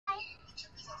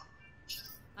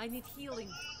I need healing.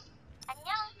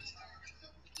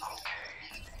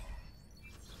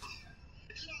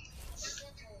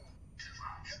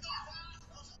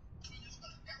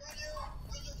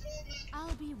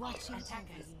 I'll be watching.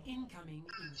 Attackers incoming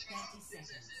in 30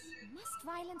 seconds. Must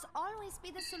violence always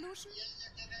be the solution?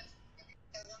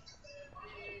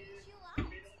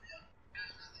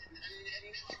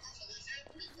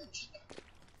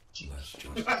 Let's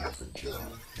just get the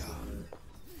job done.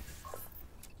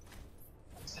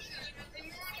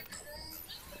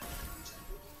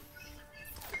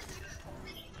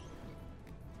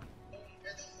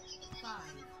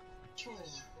 Five, four,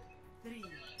 three,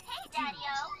 Hey,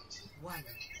 Daddy-O. one.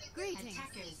 Greetings.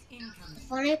 Attackers incoming.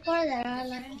 Pone por dar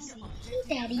la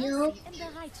serio. In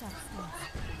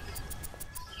Bereitschaftsdienst.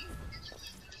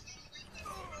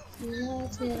 No,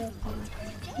 good, no,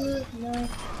 no, good,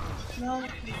 no.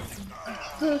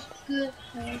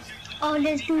 Oh,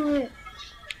 let's do it.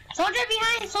 Soldier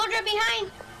behind, soldier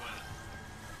behind.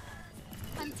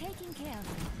 I'm taking care of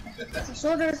him.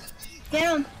 Soldier, get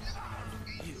him.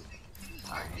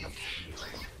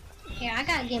 Here, I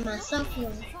gotta get myself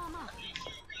healed. Form up.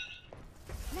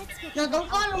 Let's get No, don't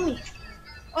follow me.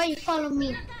 Or you follow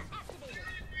me.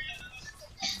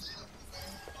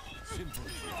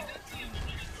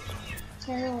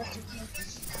 Tell me what to do.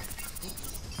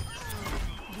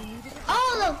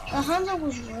 Oh, the hunter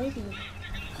was waiting.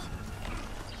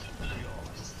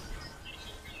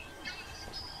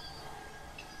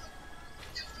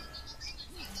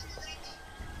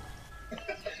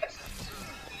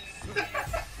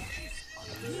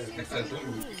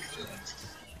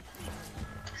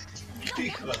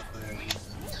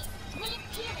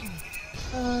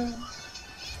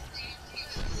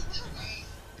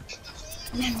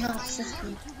 I'm not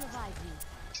suspect.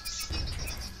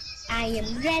 I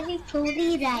am ready to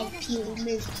rewrite you,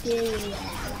 Mysteria.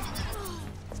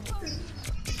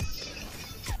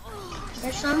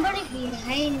 There's somebody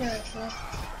behind us.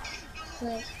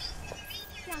 Like,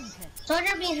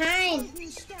 soldier behind.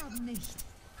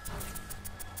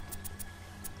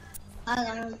 I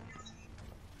got him.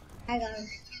 I got him.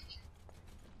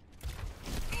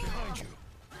 Behind you.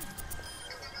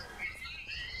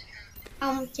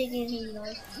 I'm taking him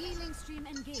though. Healing stream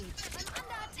engaged. I'm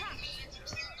under attack.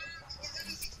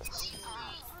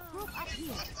 Group up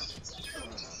here.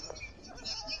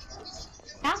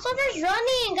 That soldier's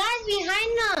running, guys,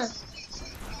 behind us.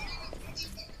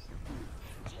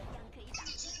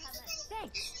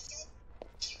 Thanks.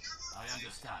 I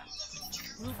understand.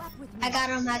 Group up with me. I got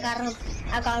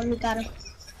him, we got him.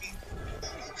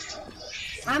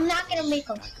 I'm not gonna make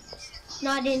him.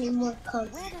 Not anymore, come.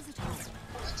 Where does it hurt?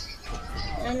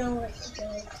 I know what to do.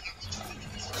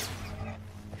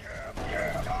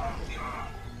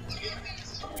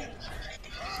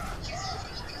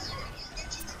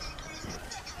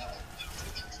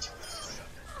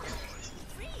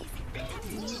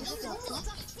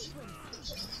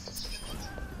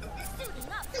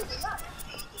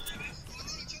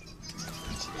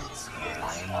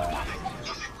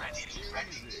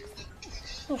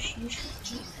 Oh, shoot.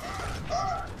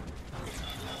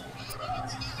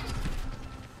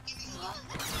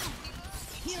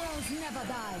 Heroes never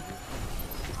die.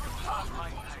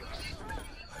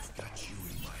 I've got you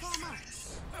in my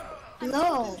sights.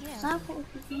 No, stop.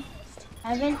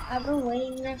 I've been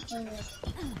waiting there for this.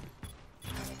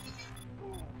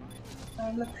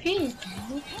 I'm a priest.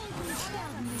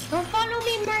 Don't follow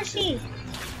me, Mercy.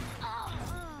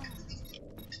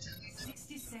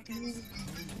 60 seconds.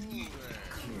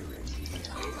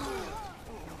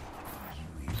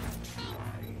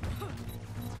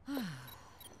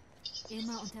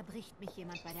 Immer unterbricht mich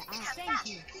jemand bei der Arbeit. Thank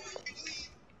you.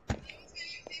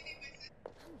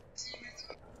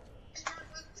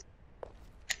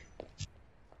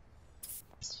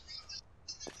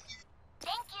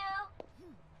 Thank you.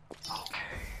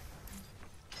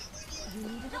 You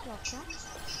needed a doctor?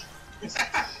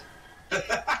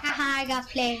 Haha, I got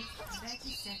played.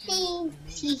 30 seconds.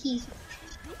 Hee.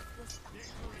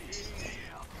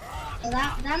 Well,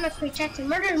 that must protect and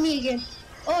murder me again.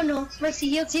 Oh no, Mercy,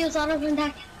 heals all of them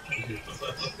back.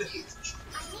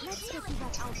 Let's get you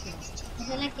back out there. I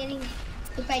feel like getting,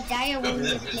 if I die, I won't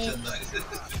get played.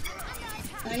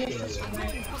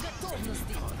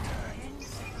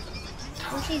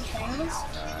 Oh, she's down?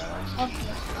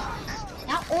 Okay.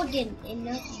 That Odin and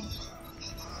nothing.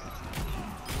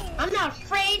 I'm not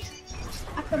afraid.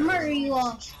 I can murder you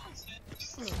all.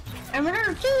 I'm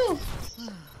murder too.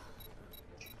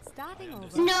 Starting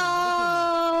over.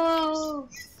 No!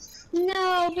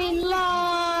 No, we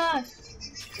lost!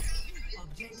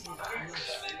 Objective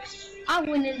lost. I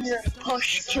went in there and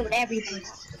pushed, killed everybody.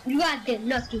 You guys did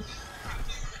nothing.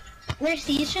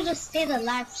 Mercy, you should have stayed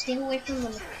alive. Stay away from the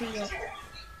McCree.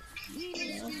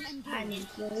 I need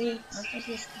to leave. I'll take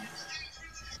this guy.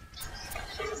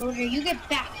 Soldier, you get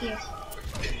back here.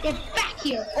 Get back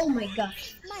here! Oh my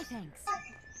gosh. My thanks.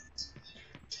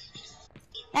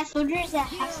 That soldier is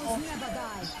that asshole. Never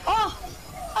die. Oh!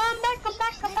 I'm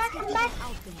back.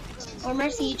 Oh,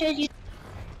 Mercy, you just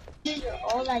use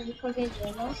all that you forget,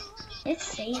 you know? It's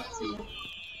safe to you.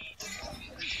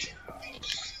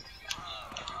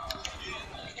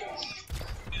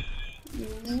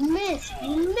 You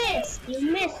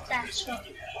missed that shot.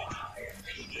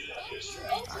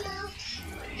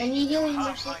 I need healing,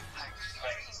 Mercy.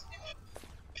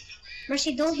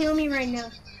 Mercy, don't heal me right now.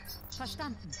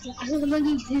 Verstanden. I'm gonna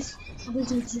do this.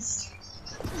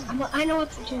 I know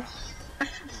what to do.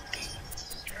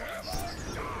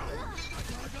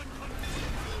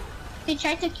 He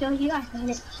tried to kill you, I got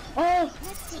it. Oh!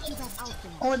 Let's get you that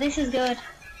outfit. Oh, this is good.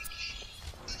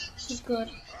 This is good.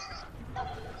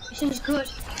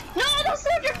 No, the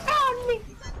soldier found me!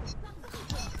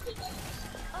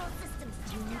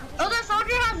 Oh, the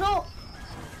soldier has ult!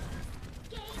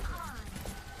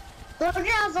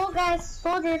 Soldier has ult, guys.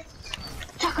 Soldier.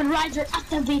 Talking rider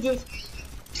activated.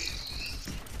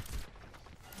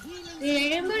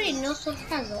 Did anybody know soldier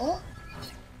has ult?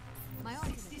 My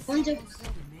ultimate.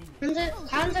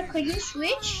 Hansa, could you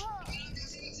switch?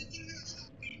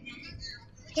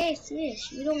 Okay,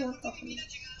 switch. We don't want fucking.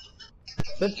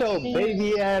 Shut your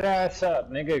baby ass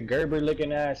up, nigga. Gerber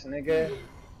looking ass, nigga.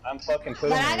 I'm fucking putting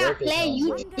But I in got work. play,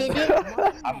 you did it.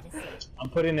 I'm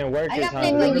putting in work. I got Huh?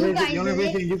 play, but you guys The only did it.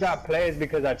 reason you got play is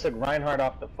because I took Reinhardt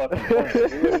off the fucking point.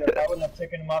 If I wouldn't have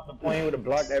taken him off the point, he would have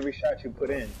blocked every shot you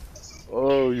put in.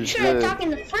 Oh, you You should have did. talked in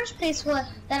the first place was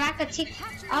that I could take.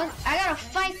 I gotta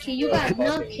fight you. You got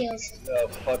no kills. The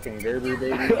fucking Gerber,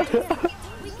 baby. I'm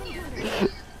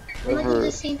gonna do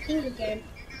the same thing again.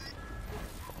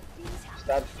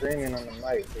 Stop screaming on the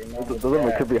mic. You know? There's a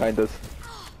McCree behind us.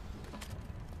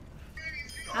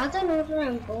 I don't know where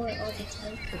I'm going all the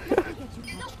time.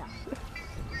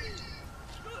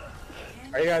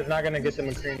 Are you guys not gonna get the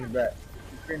McCree in the back?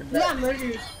 McCree in the You back. got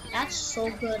murdered. That's so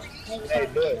good. Hey,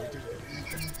 do it.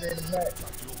 McCree in the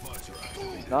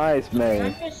back. Nice,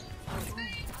 man.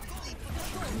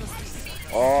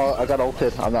 Oh, I got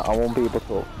ulted. I won't be able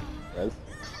to ult. Guys.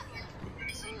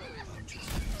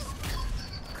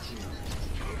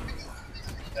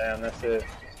 Damn, that's it.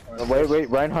 Wait,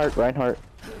 Reinhardt.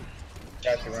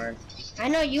 Got you, Ryan. I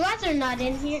know you guys are not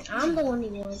in here. I'm the only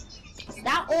one.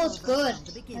 That ult's good.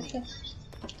 Okay.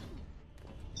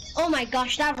 Oh my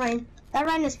gosh, that Ryan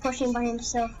is pushing by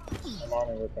himself. I'm on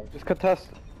it with him. Just contest.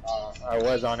 I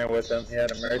was on it with him. He had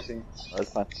a mercy.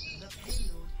 That's fine. The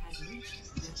payload has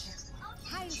reached the checkpoint.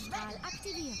 Heilstrahl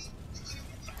aktiviert.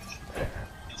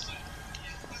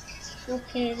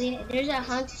 Okay, there's a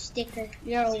hunt sticker.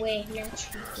 You're away. Not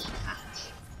you.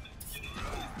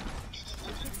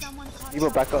 Did someone call You go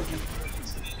back up.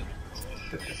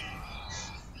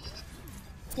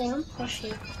 Yeah, I'm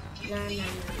pushing. No.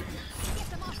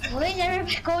 Where is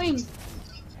everybody going?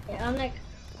 Yeah, I'm like,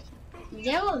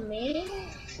 yellow man.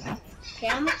 Okay,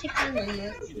 I'm gonna check on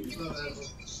them.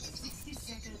 60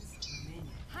 seconds remaining.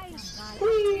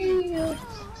 Heilstrahl.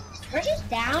 We're just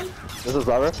down. This is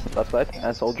Zara, left side,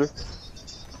 and soldier.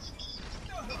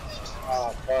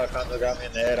 Oh fuck, Hunter got me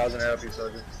in the head. I was gonna help you,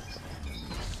 soldier.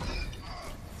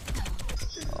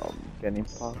 Getting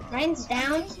popped. Ryan's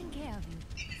down. Taking care of you.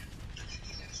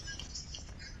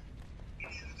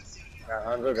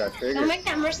 Hunter got Don't triggered. make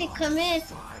that mercy come in.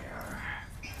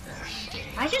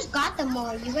 I just got them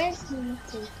all. You guys need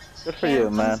to. Good for you,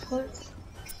 man. 30 seconds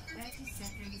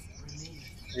remaining.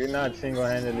 You're not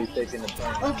single-handedly taking the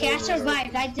point. Okay, I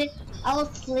survived. I was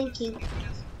flanking.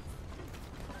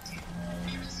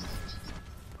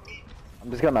 I'm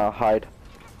just gonna hide.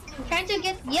 I'm trying to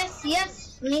get. Yes.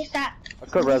 Release that. I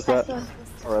could res that. one.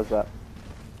 Or res that.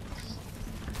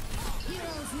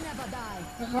 Heroes never die.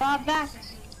 Right back.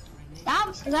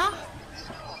 That.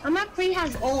 I'm not free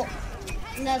has ult.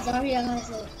 And that Zarya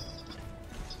has ult.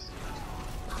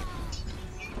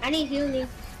 I need healing. You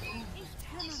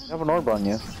have an orb on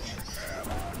you.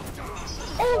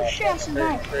 Oh shit, I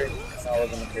survived. I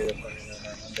wasn't okay with him.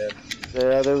 I'm dead.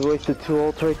 Yeah, there's wasted 2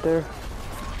 ults right there.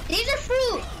 These are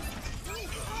fruit.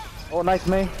 Oh, nice,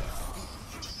 May.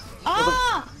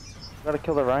 Ah! Gotta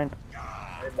kill the Ryan.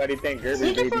 Everybody think Gerber,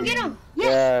 You can baby. forget him.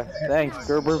 Yes. Yeah, thanks,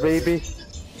 Gerber, baby.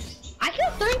 I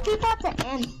killed 3 people at the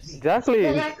end. Exactly.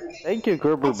 Thank you,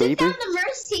 Gerber, I took baby. down the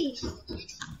mercy.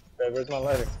 Hey, where's my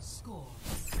lighter? Score.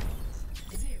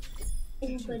 0.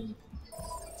 Anybody.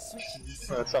 Switching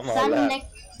Oh, something I all don't that. like.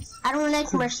 I don't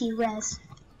like mercy res.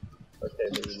 Okay,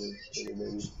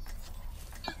 baby.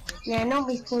 Yeah, no,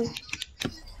 we cool.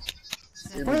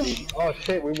 Oh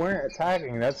shit, we weren't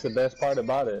attacking. That's the best part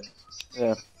about it.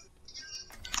 Yeah.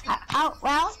 I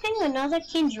was playing another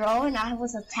King Draw and I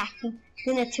was attacking.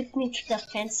 Then it took me to the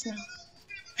fence now.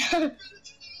 I'm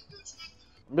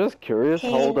just curious, how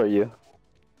old are you?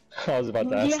 I was about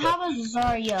to ask You that. have a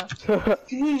Zarya.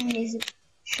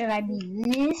 Should I be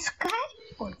this guy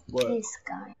or this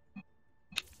guy?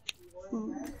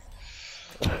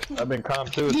 I've been calm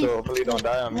too, so hopefully don't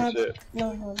die on me shit.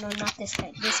 No, not this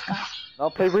guy. This guy. I'll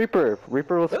play Reaper.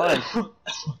 Reaper was fine.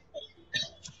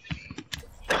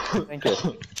 Thank you.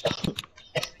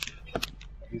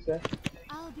 You said?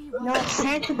 I'll be No, it's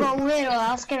time to go Widow.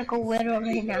 I was gonna go Widow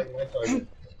right now.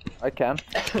 I can.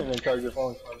 And then charge your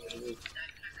phone.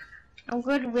 I'm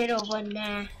good Widow, but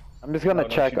nah. I'm just gonna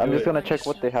don't check. you I'm do just it. gonna check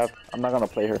what they have. I'm not gonna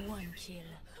play her. one kill.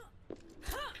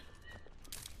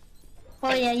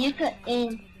 Oh yeah, you could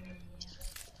aim.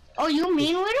 Oh, you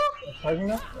mean Widow? Charging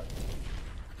now?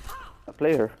 I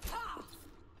play her.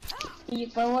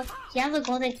 But what? He has a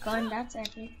golden gun. That's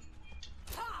epic.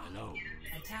 Hello.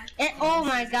 Oh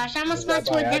my gosh, I must spawn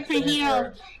to a different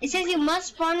hero. It says you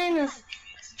must spawn in a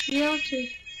hero to.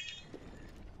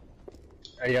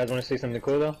 Hey, you guys want to see something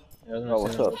cool though? Oh,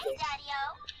 what's up?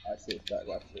 I see it.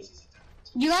 Watch this.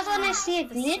 You guys want to see a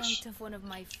The glitch? sight of one of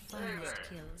my finest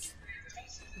kills.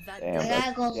 That Damn, Yeah,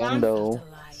 that's goes on. Gendo. alive.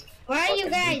 Where are you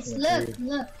guys? Look.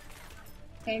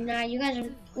 Okay, now you guys are.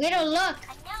 Widow, look.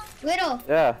 Widow,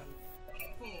 Yeah.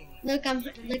 look.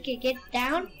 Look. Get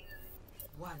down.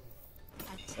 One.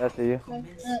 I see you. Look.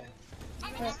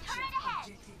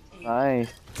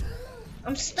 Nice.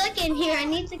 I'm stuck in here. I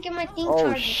need to get my thing Oh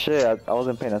charged. shit, I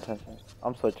wasn't paying attention.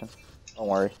 I'm switching. Don't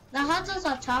worry. The Hazu's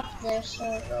on top there, so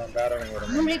No, I'm battling with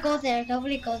him. nobody go there.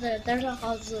 There's a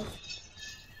Hazu.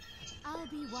 I'll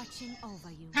be watching over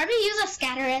you. Probably use a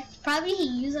scatter. Probably he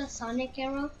use a sonic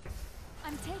arrow.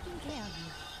 I'm taking care of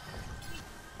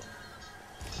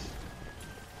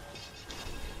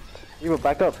you. Eva,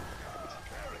 back up.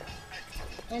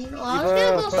 And I was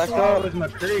Eva, gonna go back slow. Oh, up. it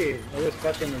was McCree. It was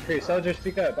fucking McCree. Soldier,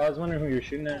 speak up. I was wondering who you're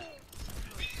shooting at.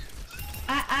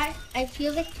 I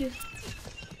feel like you.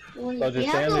 Well, Soldier, you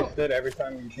stay have to, understood every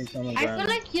time you think someone's I feel around.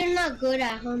 like you're not good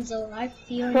at Hanzo. I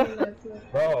feel you're not good.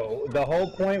 Bro, the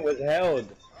whole point was held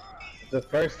the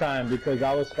first time because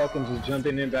I was fucking just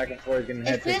jumping in back and forth getting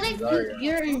I head feel takes like with Zarya.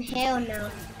 you're in hell now.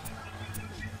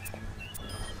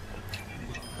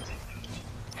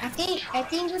 I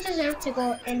think you deserve to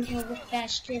go in hell with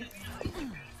Bastion.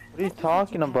 What are you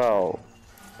talking about?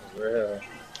 For real.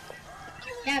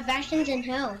 Yeah, Bastion's in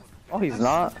hell. Oh, he's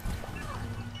not.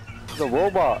 He's a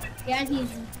robot. Yeah,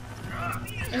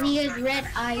 and he has red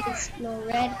eyes. No,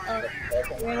 red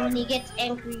when he gets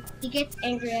angry. He gets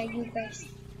angry at you guys.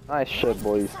 Nice shit,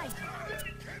 boys.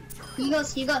 He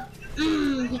gets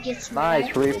Nice,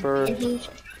 mad. Reaper. And who's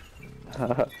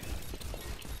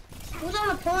on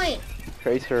the point?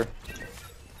 Tracer.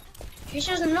 This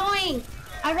is annoying.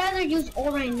 I'd rather use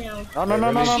ult right now.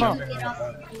 No. Get off.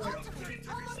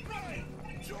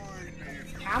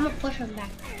 I'm gonna push him back.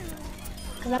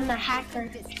 Cause I'm a hacker.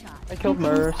 I killed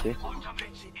Mercy.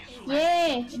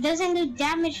 Yeah, it doesn't do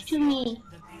damage to me.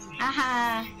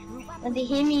 Haha. When they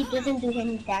hit me, it doesn't do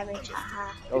any damage.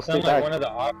 Haha. Go You stay sound like back. one of the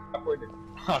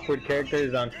awkward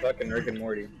characters on fucking Rick and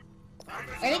Morty.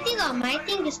 Everything on my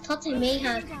thing is total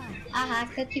mayhem. Haha, I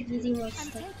could keep using my I'm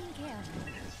stuff. taking care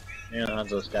of you. Me and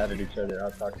Hanzo scattered each other. How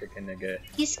toxic can they get?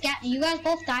 You guys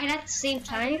both died at the same I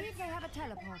time? believe they have a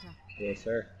teleporter. Yes,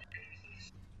 sir.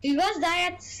 You guys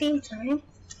died at the same time?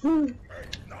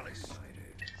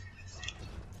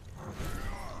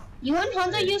 You and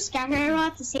Hunter use scatter arrow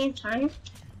at the same time?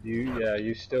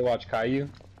 You still watch Caillou?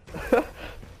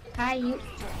 Hi, you.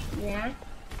 Yeah.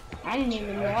 I didn't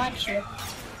even watch it.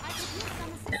 I could use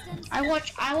some assistance.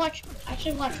 I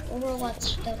should watch Overwatch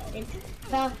stuff and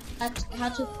how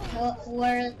to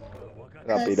where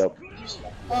Got beat up. bad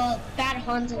Oh,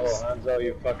 Hanzos. Hanzo,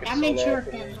 you fucking I'm in solo sure up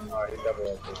of with that. me. Oh, he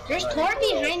double up. There's Tor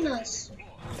behind us.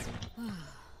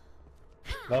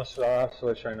 No, so I'll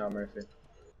switch right now, Murphy.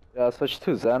 Yeah, switch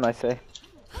to Zen, I say.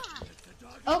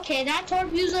 Okay, that Tor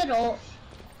used it all.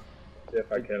 See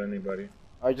if I kill anybody.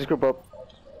 Alright, just group up.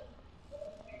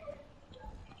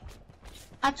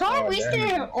 A Tor Oh, wasted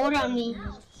damn. an ult on me.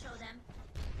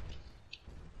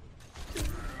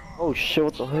 Oh shit,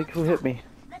 what the heck? Who hit me?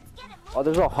 Oh,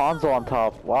 there's a Hanzo on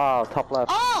top. Wow, top left.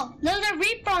 Oh, there's a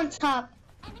Reaper on top.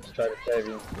 Try to save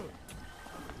you.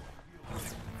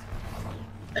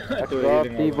 Back Do it up,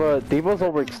 eating all Diva. Diva's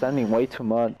overextending way too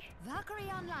much. Valkyrie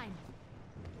online.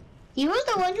 He was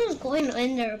the one who was going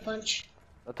in there a bunch.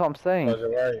 That's what I'm saying. Soldier,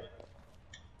 where are you?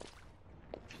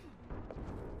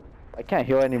 I can't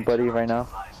heal anybody right now.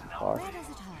 Sorry. Where does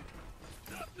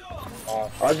it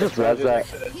hurt? I'll just res that.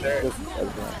 Just Just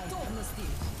res that.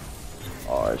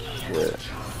 Oh shit.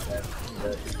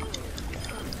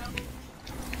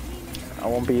 I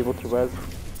won't be able to res.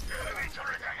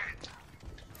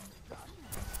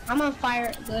 I'm on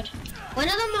fire. Good. One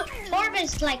of them,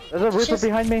 Torben's like. There's a Reaper just-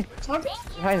 behind me.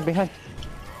 Torben? Behind.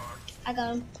 I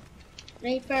got him.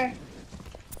 Reaper.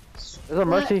 There's a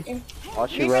Mercy. Oh,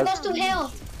 she Reaper res. goes to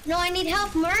hell. No, I need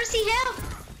help. Mercy, help.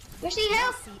 Mercy,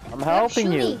 help. I'm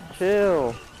helping you. shooting.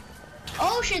 Chill.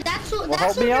 Oh shit, that's what. Well,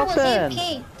 That's help me out was then.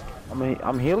 AFK.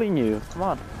 I'm healing you. Come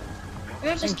on.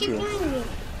 Just Thank keep you. killing me.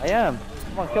 I am.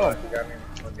 Come on, kill him. You got me in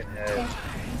the fucking head.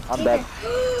 I'm dead.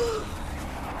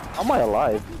 How am I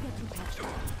alive?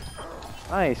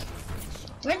 Nice.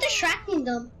 We're distracting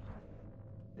them.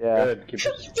 Yeah. Good. Keep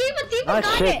it. Diva Nice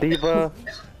got shit, it. Diva.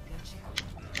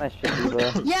 Nice shit,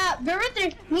 Diva. Yeah, they're right there.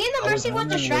 Me and the Mercy were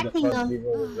distracting them.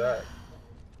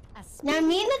 Now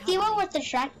me and the Diva were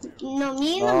distracting. No,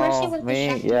 me and the Mercy were me,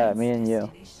 distracting. yeah, me and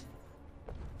you.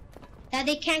 That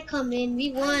they can't come in.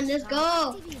 We won. Let's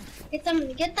go. Get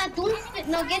them. Get that doom.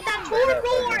 No, get that Tour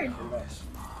Lord.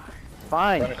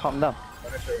 Fine, calm down.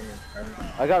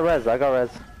 I got res.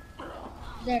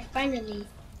 There, finally.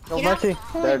 No Get Mercy.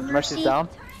 off the There, point, Mercy's down.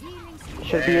 You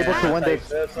should be able to win this.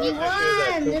 We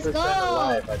won. Let's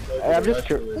go. Hey, I'm just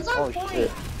curious. Who's on Oh point?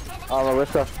 shit. Oh,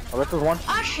 Larissa's one.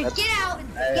 Oh shit, get out.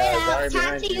 Hey, Get out. sorry, Time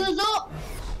behind to you. use up. I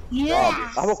Yeah.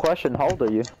 have a question. How old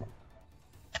are you?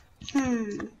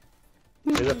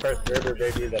 You're the first Gerber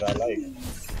baby that I like.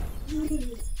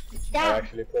 I Dab.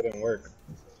 actually put in work.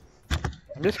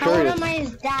 I'm just How old curious. am I?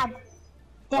 Is Dab.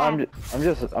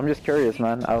 I'm just curious,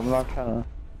 man. I'm not trying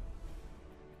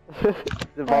to.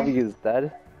 The Bobby is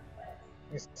dead.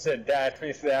 You said, Dad,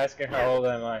 please asking how old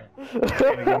am I?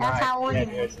 That's how old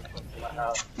you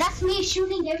are. That's me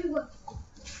shooting everywhere.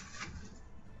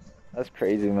 That's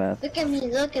crazy, man. Look at me.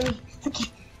 Look at me. Look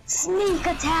at sneak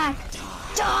attack.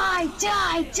 Die.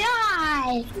 Die.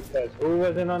 Die. Because who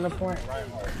wasn't on the point?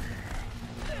 Reinhardt.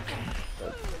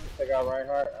 I got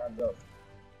Reinhardt. I'm dope.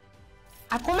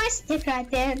 I put my stick right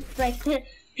there. Like.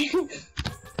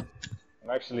 I'm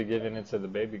actually giving it to the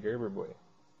baby Gerber boy.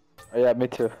 Oh, yeah, me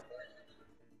too.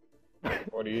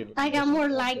 What do you? I got more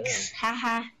likes.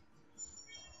 Haha.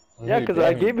 Yeah, because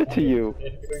I gave it to you.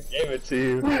 Gave it to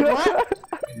you. What?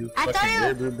 You I fucking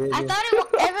thought Gerber baby.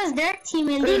 it was their team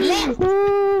and they left.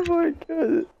 Oh my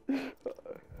god.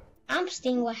 I'm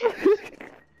Sting. What?